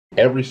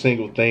Every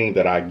single thing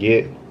that I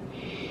get,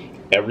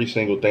 every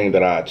single thing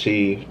that I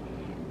achieve,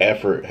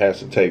 effort has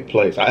to take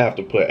place. I have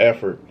to put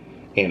effort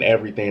in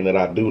everything that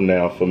I do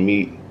now for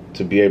me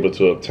to be able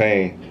to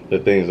obtain the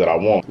things that I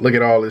want. Look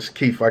at all this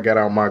keef I got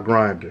on my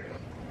grinder.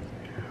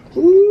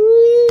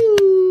 Ooh.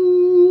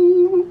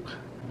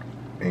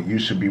 And you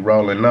should be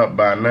rolling up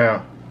by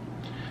now.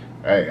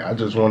 Hey, I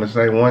just want to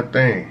say one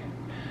thing.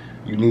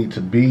 You need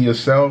to be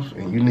yourself,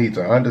 and you need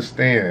to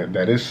understand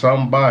that it's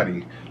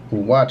somebody who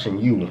watching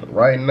you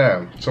right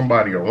now,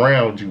 somebody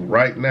around you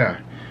right now.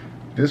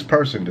 This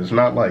person does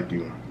not like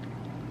you.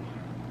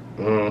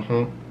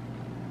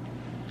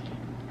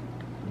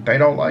 They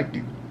don't like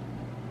you.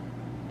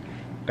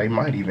 They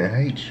might even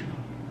hate you.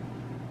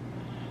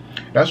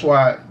 That's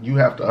why you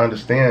have to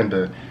understand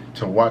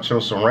to watch your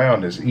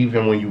surroundings,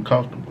 even when you're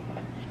comfortable.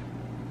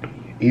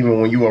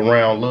 Even when you're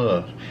around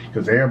love.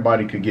 Because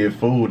everybody could get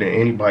fooled and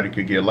anybody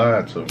could get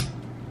lied to.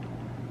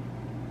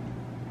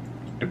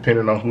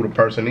 Depending on who the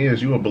person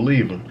is, you will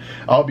believe them.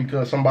 All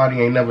because somebody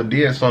ain't never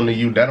did something to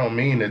you, that don't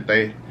mean that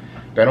they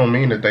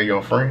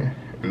your friend.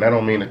 And that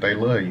don't mean that they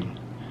love you.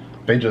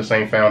 They just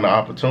ain't found the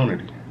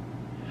opportunity.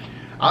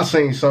 I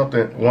seen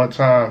something one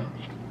time.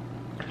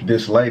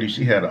 This lady,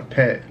 she had a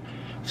pet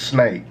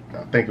snake.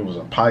 I think it was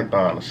a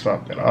python or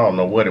something. I don't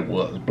know what it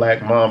was.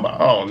 Black mamba,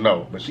 I don't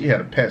know. But she had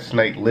a pet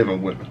snake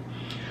living with her.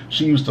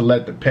 She used to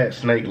let the pet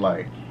snake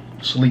like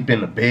sleep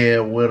in the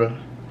bed with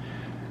her,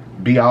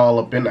 be all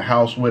up in the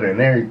house with her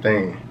and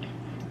everything.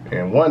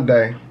 And one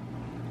day,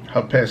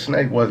 her pet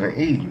snake wasn't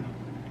eating.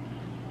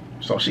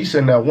 So she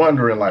sitting there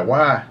wondering like,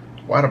 why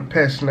the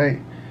pet snake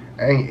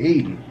ain't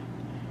eating?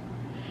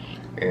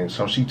 And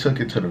so she took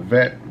it to the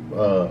vet, you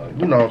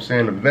know what I'm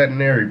saying, the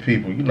veterinary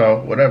people, you know,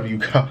 whatever you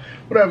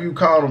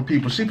call them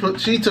people. She took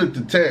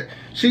the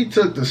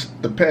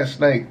pet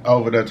snake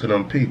over there to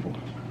them people,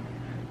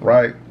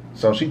 right?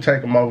 So she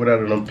take them over there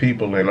to them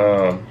people,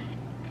 and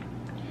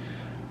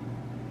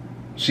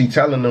she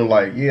telling them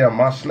like, yeah,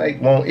 my snake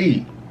won't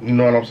eat. You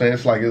know what I'm saying?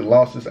 It's like it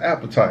lost its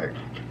appetite.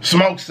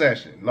 Smoke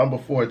session, number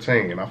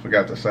 14. I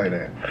forgot to say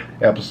that.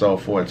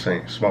 Episode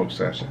 14, smoke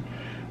session.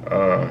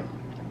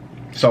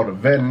 So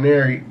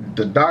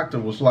the doctor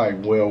was like,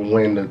 well,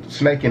 when the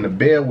snake in the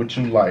bed with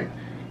you, like,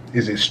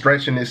 is it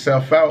stretching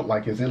itself out?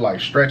 Like, is it like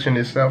stretching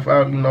itself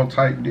out, you know,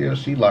 type deal?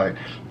 She like,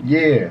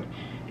 yeah.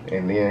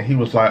 And then he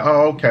was like,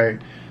 oh, okay.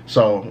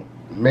 So,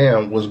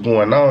 man, what's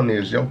going on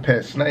is your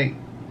pet snake,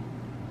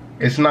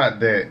 it's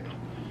not that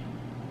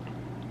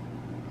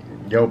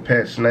your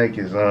pet snake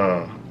is,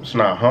 it's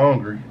not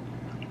hungry.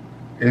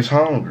 It's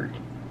hungry.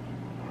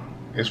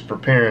 It's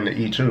preparing to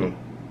eat you.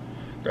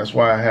 That's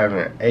why I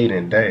haven't ate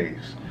in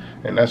days.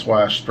 And that's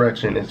why it's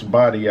stretching its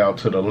body out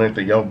to the length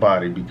of your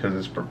body, because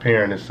it's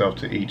preparing itself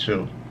to eat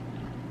you.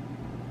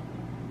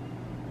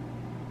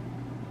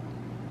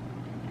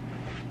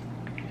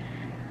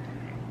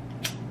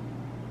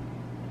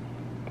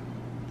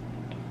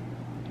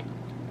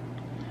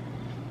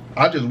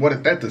 I just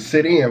wanted that to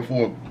sit in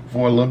for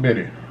a little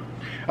bit.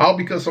 All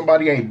because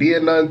somebody ain't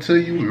did nothing to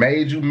you,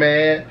 made you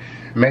mad,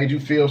 made you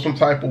feel some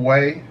type of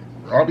way.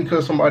 All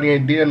because somebody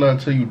ain't did nothing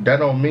to you, that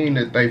don't mean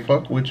that they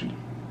fuck with you.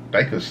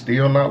 They could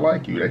still not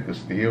like you. They could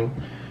still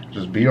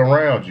just be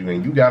around you,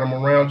 and you got them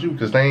around you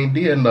because they ain't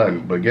did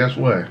nothing. But guess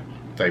what?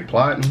 They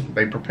plotting,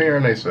 they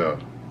preparing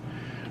themselves.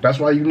 That's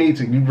why you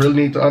really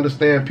need to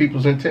understand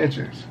people's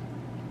intentions.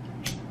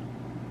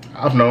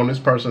 I've known this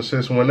person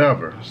since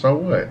whenever. So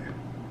what?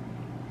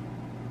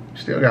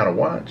 Still gotta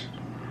watch.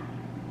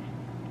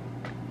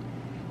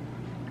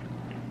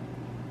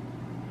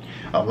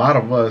 A lot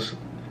of us,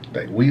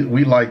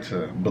 we like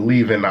to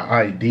believe in the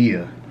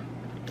idea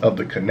of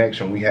the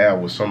connection we have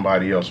with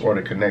somebody else, or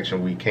the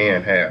connection we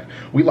can have.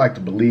 We like to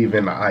believe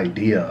in the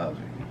idea of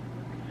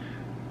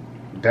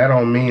it. That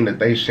don't mean that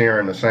they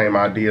sharing the same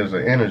ideas or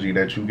energy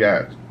that you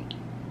got.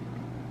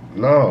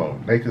 No,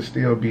 they could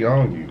still be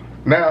on you.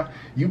 Now,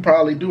 you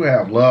probably do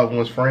have loved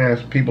ones,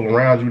 friends, people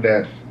around you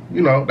that,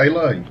 you know, they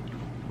love you.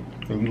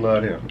 And you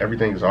love them.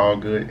 Everything is all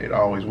good. It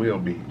always will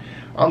be.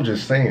 I'm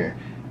just saying,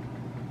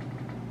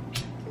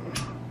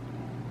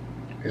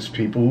 it's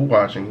people who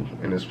watching you,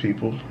 and it's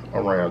people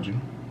around you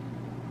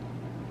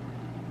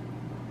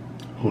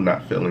who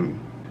not feeling you.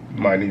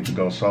 You might need to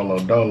go solo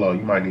dolo.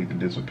 You might need to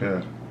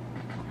disappear.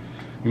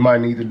 You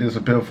might need to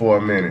disappear for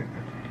a minute.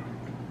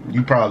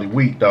 You probably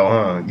weak though,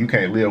 huh? You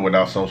can't live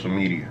without social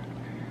media.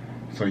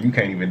 So you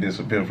can't even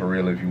disappear for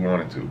real if you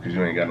wanted to, because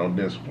you ain't got no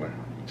discipline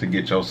to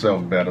get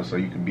yourself better so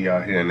you can be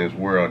out here in this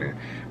world and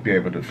be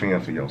able to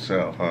fend for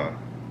yourself, huh?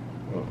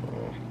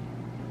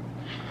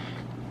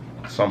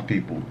 Some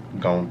people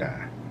gon'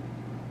 die.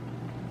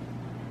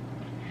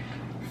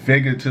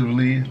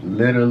 Figuratively,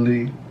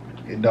 literally,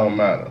 it don't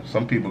matter.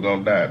 Some people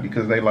gonna die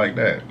because they like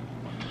that.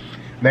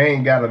 They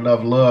ain't got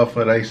enough love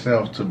for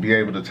themselves to be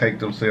able to take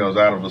themselves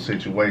out of a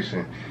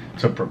situation,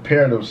 to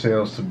prepare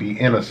themselves to be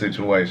in a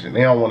situation.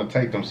 They don't want to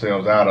take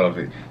themselves out of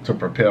it to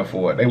prepare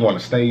for it. They want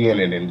to stay in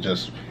it and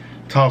just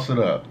toss it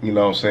up. You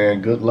know what I'm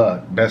saying? Good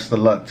luck. Best of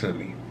luck to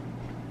me.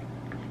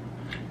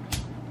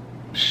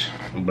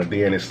 But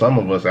then there's some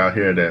of us out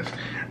here that's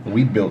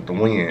We built to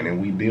win,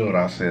 and we build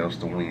ourselves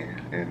to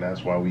win, and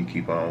that's why we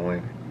keep on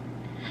winning.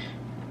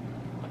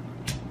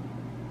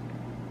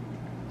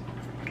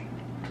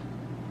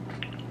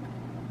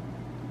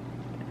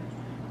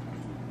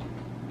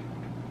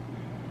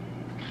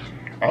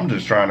 I'm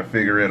just trying to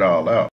figure it all out.